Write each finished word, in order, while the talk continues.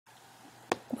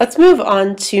Let's move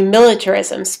on to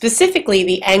militarism, specifically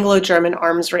the Anglo-German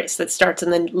arms race that starts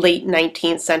in the late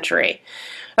 19th century.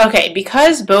 Okay,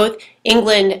 because both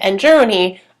England and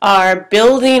Germany are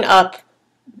building up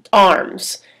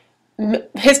arms,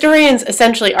 historians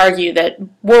essentially argue that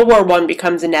World War I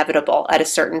becomes inevitable at a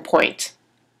certain point.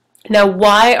 Now,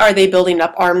 why are they building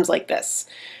up arms like this?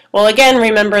 Well, again,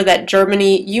 remember that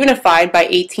Germany unified by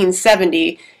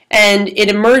 1870, and it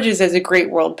emerges as a great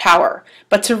world power.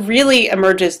 But to really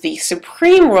emerge as the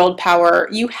supreme world power,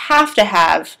 you have to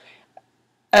have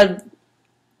a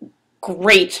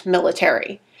great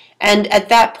military. And at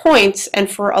that point, and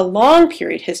for a long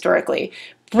period historically,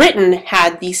 Britain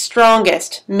had the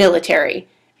strongest military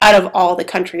out of all the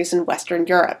countries in Western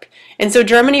Europe. And so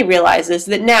Germany realizes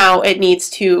that now it needs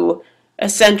to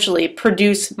essentially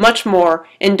produce much more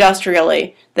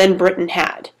industrially than Britain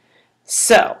had.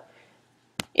 So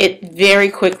it very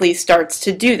quickly starts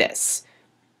to do this.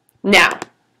 Now,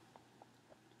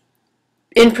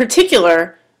 in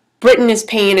particular, Britain is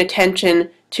paying attention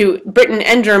to, Britain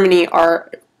and Germany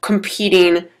are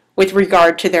competing with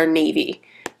regard to their navy.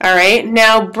 All right,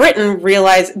 now Britain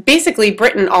realized, basically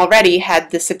Britain already had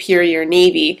the superior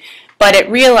navy, but it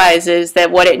realizes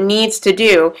that what it needs to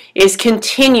do is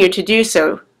continue to do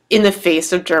so in the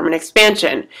face of German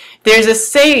expansion. There's a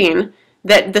saying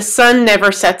that the sun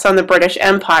never sets on the British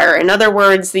Empire. In other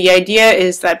words, the idea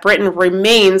is that Britain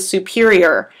remains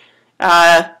superior,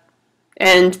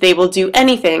 and they will do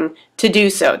anything to do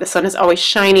so. The sun is always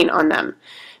shining on them.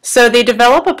 So they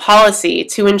develop a policy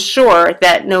to ensure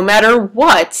that no matter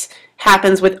what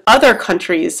happens with other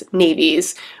countries'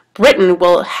 navies, Britain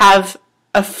will have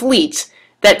a fleet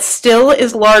that still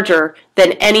is larger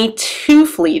than any two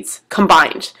fleets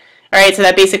combined. All right, so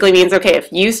that basically means, okay,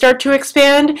 if you start to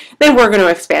expand, then we're going to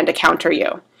expand to counter you.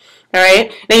 All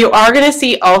right, now you are going to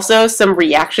see also some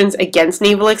reactions against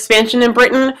naval expansion in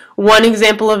Britain. One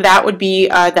example of that would be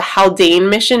the Haldane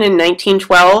mission in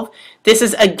 1912. This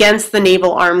is against the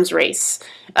naval arms race.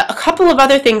 A couple of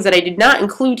other things that I did not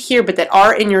include here but that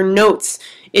are in your notes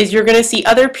is you're going to see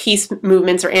other peace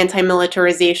movements or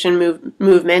anti-militarization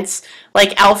movements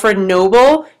like Alfred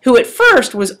Nobel, who at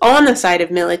first was on the side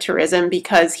of militarism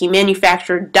because he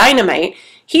manufactured dynamite.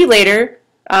 He later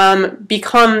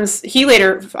funds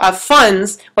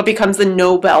what becomes the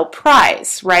Nobel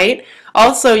Prize, right?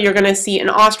 Also, you're going to see an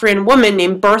Austrian woman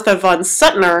named Bertha von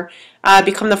Suttner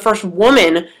become the first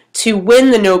woman to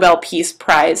win the Nobel Peace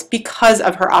Prize because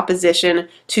of her opposition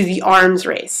to the arms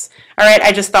race. All right,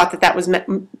 I just thought that that was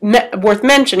worth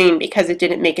mentioning because it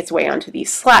didn't make its way onto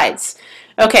these slides.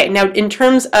 Okay, now in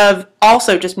terms of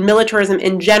also just militarism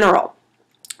in general,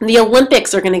 the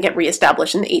Olympics are going to get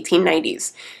reestablished in the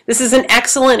 1890s. This is an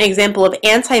excellent example of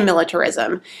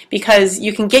anti-militarism because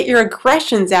you can get your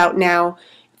aggressions out now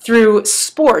through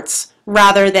sports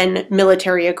rather than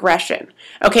military aggression.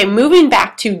 Okay, moving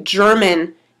back to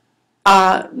German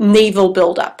naval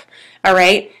buildup. All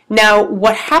right. Now,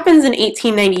 what happens in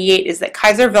 1898 is that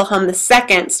Kaiser Wilhelm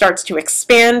II starts to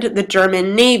expand the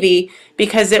German Navy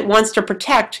because it wants to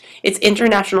protect its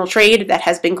international trade that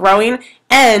has been growing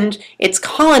and its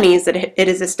colonies that it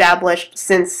has established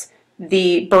since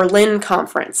the Berlin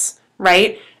Conference,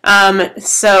 right?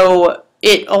 So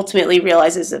it ultimately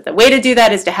realizes that the way to do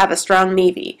that is to have a strong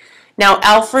navy. Now,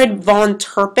 Alfred von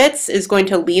Tirpitz is going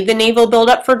to lead the naval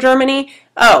buildup for Germany.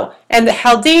 Oh, and the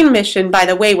Haldane mission, by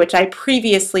the way, which I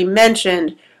previously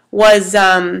mentioned, was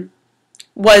an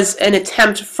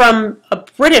attempt from a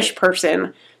British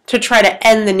person to try to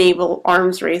end the naval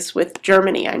arms race with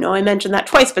Germany. I know I mentioned that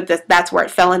twice, but that's where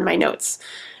it fell in my notes.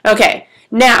 Okay,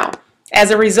 now, as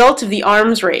a result of the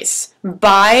arms race,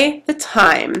 by the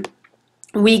time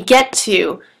we get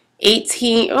to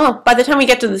by the time we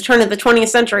get to the turn of the 20th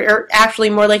century, or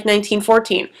actually more like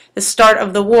 1914, the start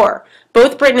of the war,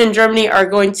 both Britain and Germany are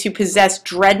going to possess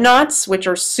dreadnoughts, which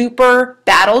are super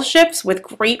battleships with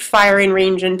great firing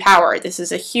range and power. This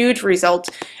is a huge result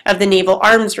of the naval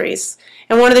arms race,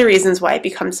 and one of the reasons why it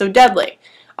becomes so deadly.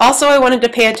 Also, I wanted to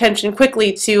pay attention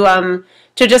quickly to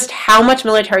just how much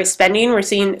military spending we're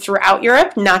seeing throughout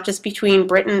Europe, not just between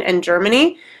Britain and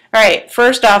Germany. All right,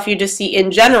 first off, you just see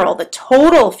in general the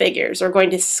total figures are going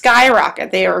to skyrocket.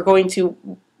 They are going to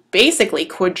basically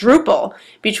quadruple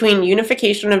between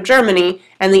unification of Germany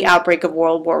and the outbreak of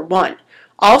World War I.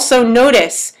 Also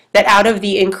notice that out of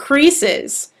the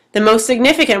increases, the most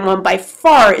significant one by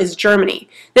far is Germany.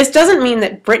 This doesn't mean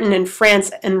that Britain and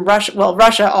France and Russia, well,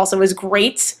 Russia also is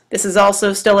great. This is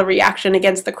also still a reaction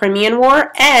against the Crimean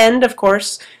War and, of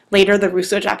course, later the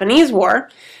Russo-Japanese War.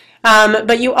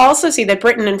 But you also see that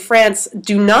Britain and France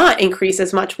do not increase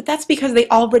as much, but that's because they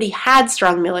already had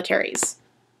strong militaries.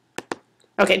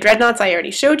 Okay, dreadnoughts I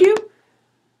already showed you.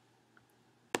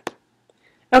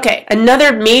 Okay,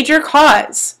 another major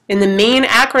cause in the main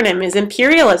acronym is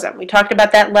imperialism. We talked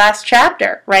about that last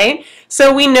chapter, right?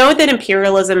 So we know that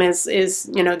imperialism is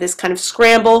this kind of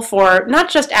scramble for not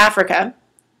just Africa,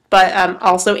 but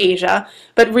also Asia,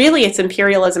 but really it's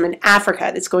imperialism in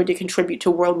Africa that's going to contribute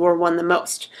to World War I the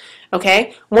most.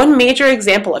 Okay, one major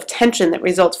example of tension that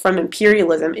results from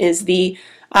imperialism is the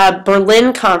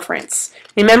Berlin Conference.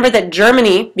 Remember that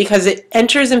Germany, because it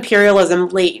enters imperialism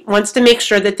late, wants to make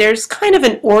sure that there's kind of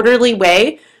an orderly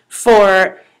way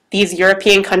for these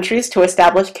European countries to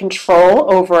establish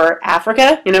control over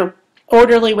Africa,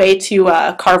 orderly way to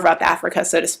carve up Africa,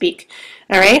 so to speak.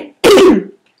 All right?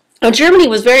 Now, Germany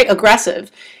was very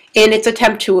aggressive in its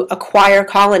attempt to acquire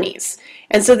colonies.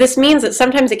 And so this means that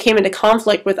sometimes it came into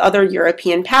conflict with other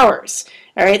European powers.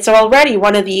 All right, so already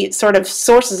one of the sort of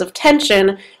sources of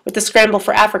tension with the scramble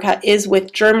for Africa is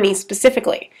with Germany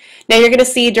specifically. Now you're going to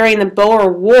see during the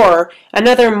Boer War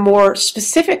another more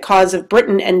specific cause of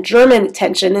Britain and German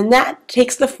tension, and that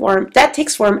takes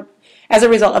form as a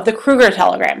result of the Kruger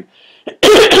telegram.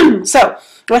 So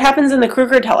what happens in the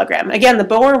Kruger telegram? Again, the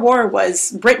Boer War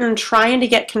was Britain trying to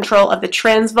get control of the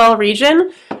Transvaal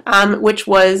region, which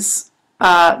was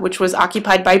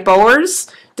occupied by Boers,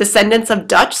 descendants of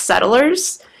Dutch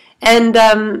settlers, and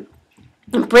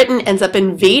Britain ends up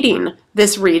invading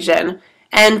this region,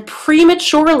 and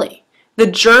prematurely the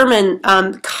German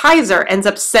Kaiser ends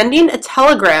up sending a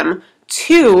telegram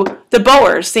to the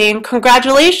Boers saying,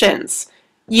 "Congratulations,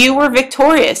 you were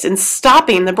victorious in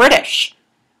stopping the British."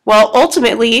 Well,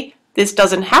 ultimately, this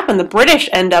doesn't happen. The British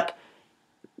end up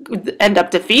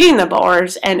defeating the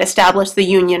Boers and establish the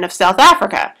Union of South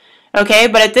Africa. Okay,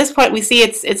 but at this point we see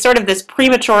it's sort of this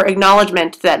premature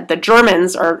acknowledgement that the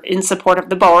Germans are in support of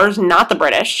the Boers, not the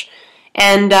British,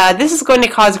 and this is going to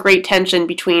cause great tension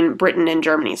between Britain and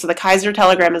Germany. So the Kaiser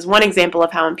telegram is one example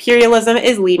of how imperialism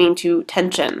is leading to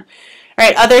tension. All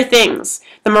right, other things.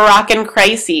 The Moroccan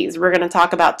Crises, we're going to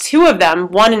talk about two of them,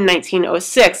 one in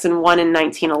 1906 and one in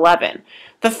 1911.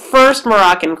 The first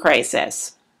Moroccan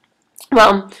crisis.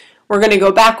 Well, we're going to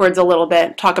go backwards a little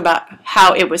bit, talk about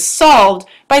how it was solved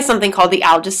by something called the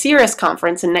Algeciras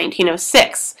Conference in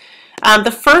 1906. The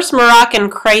first Moroccan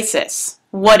crisis,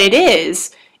 what it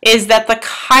is that the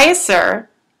Kaiser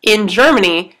in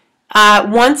Germany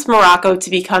wants Morocco to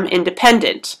become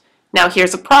independent. Now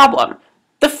here's a problem.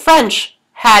 The French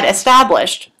had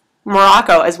established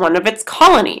Morocco as one of its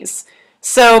colonies.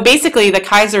 So basically the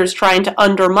Kaiser is trying to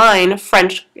undermine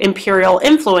French imperial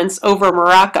influence over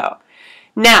Morocco.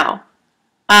 Now,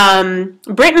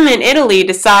 Britain and Italy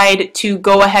decide to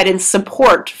go ahead and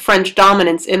support French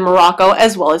dominance in Morocco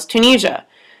as well as Tunisia.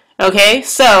 Okay,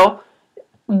 so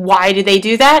why do they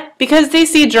do that? Because they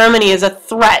see Germany as a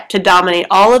threat to dominate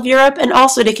all of Europe and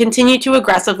also to continue to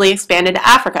aggressively expand into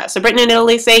Africa. So Britain and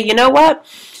Italy say, you know what?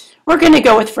 We're going to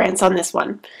go with France on this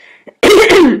one.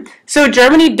 So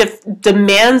Germany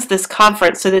demands this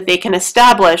conference so that they can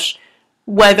establish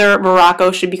whether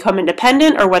Morocco should become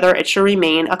independent or whether it should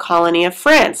remain a colony of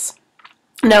France.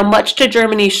 Now, much to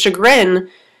Germany's chagrin,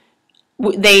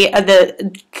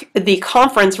 the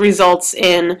conference results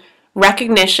in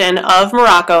recognition of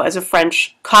Morocco as a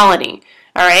French colony.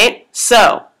 All right,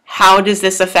 so how does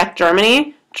this affect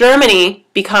Germany? Germany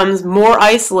becomes more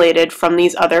isolated from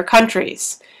these other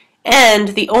countries. And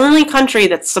the only country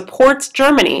that supports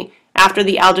Germany after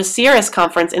the Algeciras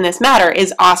Conference in this matter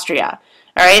is Austria.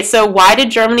 All right, so why did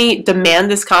Germany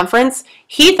demand this conference?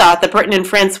 He thought that Britain and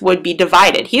France would be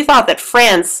divided. He thought that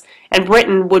France and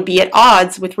Britain would be at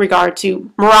odds with regard to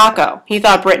Morocco. He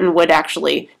thought Britain would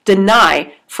actually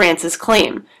deny France's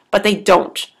claim, but they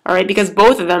don't, all right, because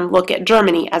both of them look at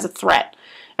Germany as a threat.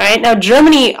 All right, now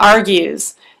Germany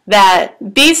argues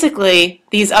that basically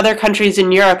these other countries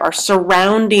in Europe are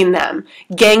surrounding them,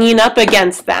 ganging up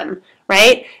against them,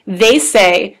 right? They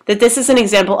say that this is an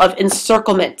example of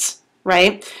encirclement.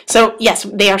 Right? So yes,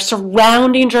 they are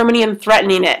surrounding Germany and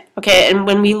threatening it. Okay, and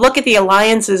when we look at the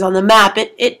alliances on the map,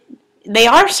 they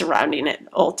are surrounding it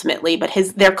ultimately, but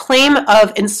their claim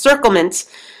of encirclement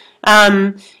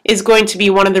is going to be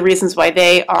one of the reasons why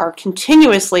they are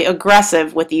continuously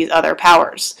aggressive with these other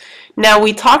powers. Now,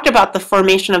 we talked about the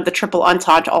formation of the Triple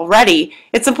Entente already.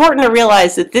 It's important to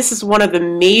realize that this is one of the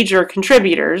major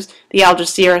contributors, the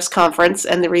Algeciras Conference,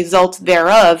 and the results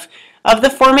thereof, of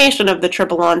the formation of the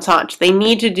Triple Entente. They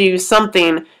need to do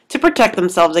something to protect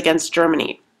themselves against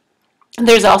Germany.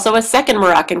 There's also a second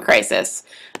Moroccan crisis.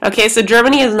 Okay, so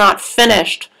Germany is not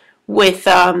finished with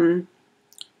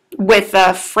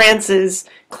France's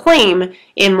claim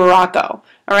in Morocco.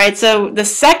 All right, so the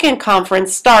second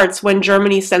conference starts when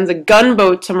Germany sends a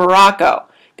gunboat to Morocco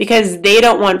because they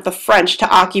don't want the French to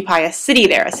occupy a city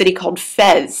there, a city called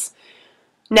Fez.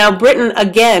 Now Britain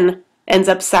again ends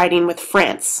up siding with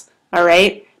France. All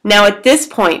right, now at this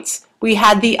point we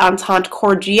had the Entente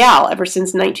Cordiale ever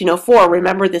since 1904.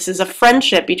 Remember, this is a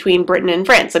friendship between Britain and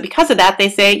France. So because of that, they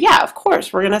say, yeah, of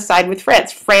course, we're going to side with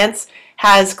France. France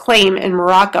has claim in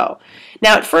Morocco.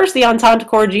 Now, at first, the Entente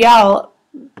Cordiale,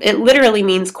 it literally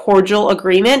means cordial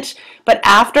agreement. But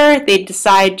after they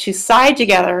decide to side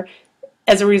together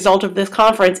as a result of this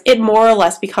conference, it more or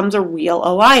less becomes a real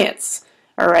alliance.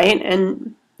 All right,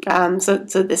 and so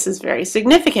this is very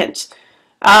significant.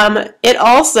 It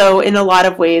also, in a lot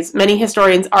of ways, many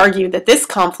historians argue that this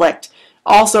conflict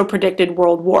also predicted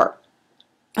World War.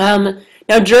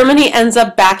 Now, Germany ends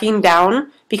up backing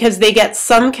down because they get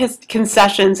some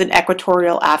concessions in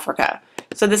equatorial Africa.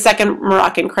 So the Second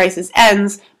Moroccan Crisis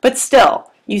ends, but still,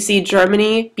 you see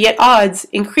Germany be at odds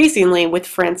increasingly with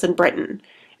France and Britain.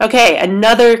 Okay,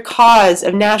 another cause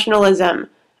of nationalism,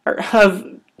 or of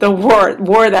the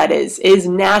war that is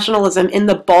nationalism in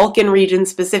the Balkan region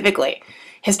specifically.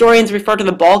 Historians refer to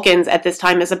the Balkans at this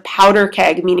time as a powder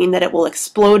keg, meaning that it will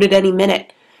explode at any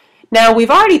minute. Now,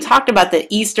 we've already talked about the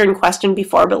Eastern question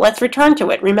before, but let's return to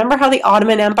it. Remember how the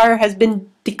Ottoman Empire has been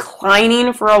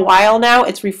declining for a while now?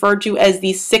 It's referred to as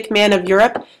the sick man of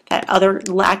Europe. That other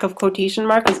lack of quotation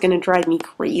mark is going to drive me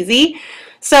crazy.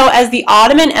 So as the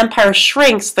Ottoman Empire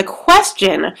shrinks, the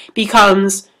question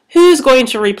becomes, who's going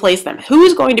to replace them?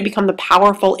 Who's going to become the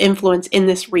powerful influence in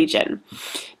this region?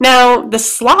 Now, the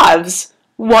Slavs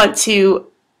want to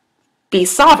be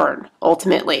sovereign,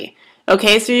 ultimately.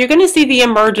 Okay, so you're going to see the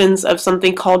emergence of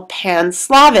something called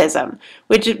Pan-Slavism,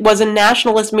 which was a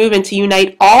nationalist movement to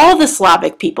unite all the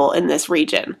Slavic people in this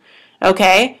region.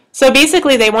 Okay, so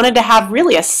basically they wanted to have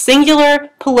really a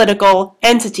singular political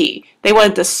entity. They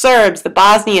wanted the Serbs, the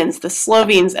Bosnians, the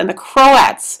Slovenes, and the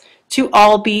Croats to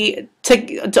all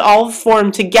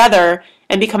form together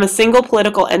and become a single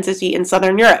political entity in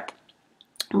Southern Europe.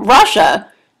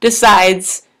 Russia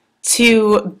decides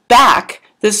to back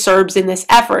the Serbs in this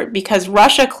effort because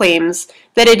Russia claims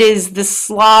that it is the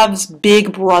Slavs'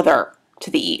 big brother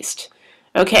to the east.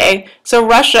 Okay, so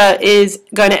Russia is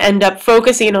going to end up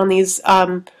focusing on these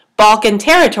Balkan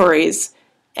territories,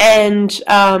 and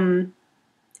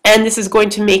this is going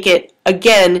to make it,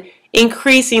 again,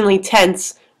 increasingly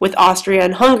tense with Austria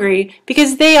and Hungary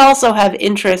because they also have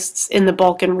interests in the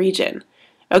Balkan region.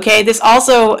 Okay, this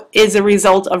also is a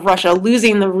result of Russia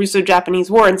losing the Russo-Japanese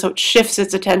War, and so it shifts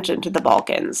its attention to the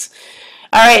Balkans.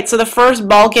 All right, so the first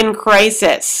Balkan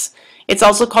crisis. It's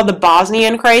also called the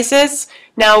Bosnian crisis.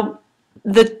 Now,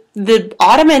 the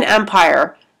Ottoman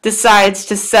Empire decides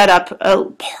to set up a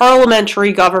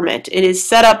parliamentary government. It is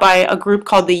set up by a group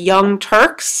called the Young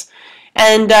Turks,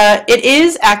 and it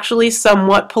is actually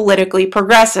somewhat politically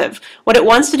progressive. What it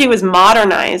wants to do is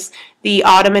modernize the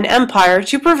Ottoman Empire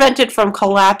to prevent it from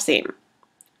collapsing.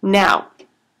 Now,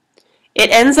 it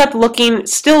ends up looking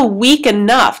still weak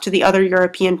enough to the other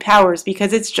European powers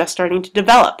because it's just starting to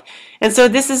develop. And so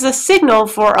this is a signal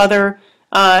for other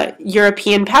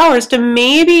European powers to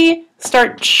maybe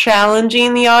start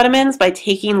challenging the Ottomans by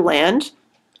taking land.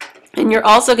 And you're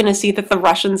also going to see that the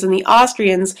Russians and the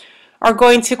Austrians are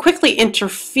going to quickly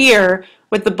interfere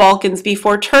with the Balkans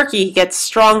before Turkey gets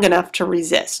strong enough to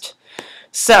resist.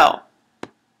 So,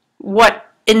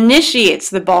 what initiates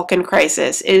the Balkan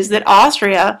crisis is that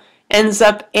Austria ends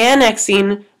up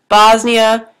annexing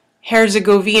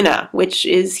Bosnia-Herzegovina, which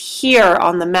is here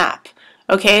on the map.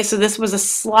 Okay, so this was a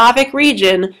Slavic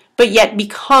region, but yet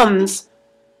becomes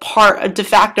a de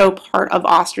facto part of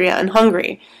Austria and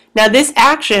Hungary. Now, this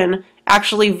action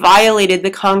actually violated the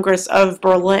Congress of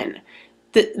Berlin.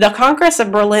 The Congress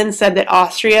of Berlin said that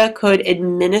Austria could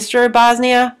administer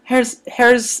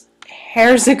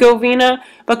Bosnia-Herzegovina,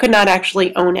 but could not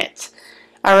actually own it.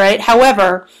 All right.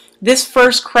 However, this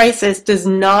first crisis does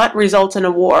not result in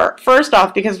a war. First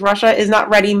off, because Russia is not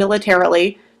ready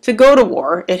militarily to go to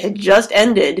war. It had just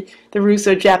ended the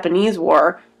Russo-Japanese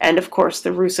War and, of course,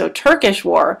 the Russo-Turkish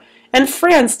War. And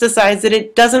France decides that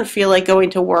it doesn't feel like going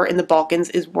to war in the Balkans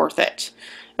is worth it.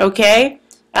 Okay?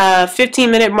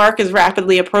 15-minute mark is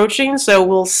rapidly approaching, so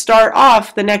we'll start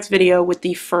off the next video with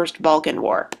the First Balkan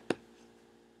War.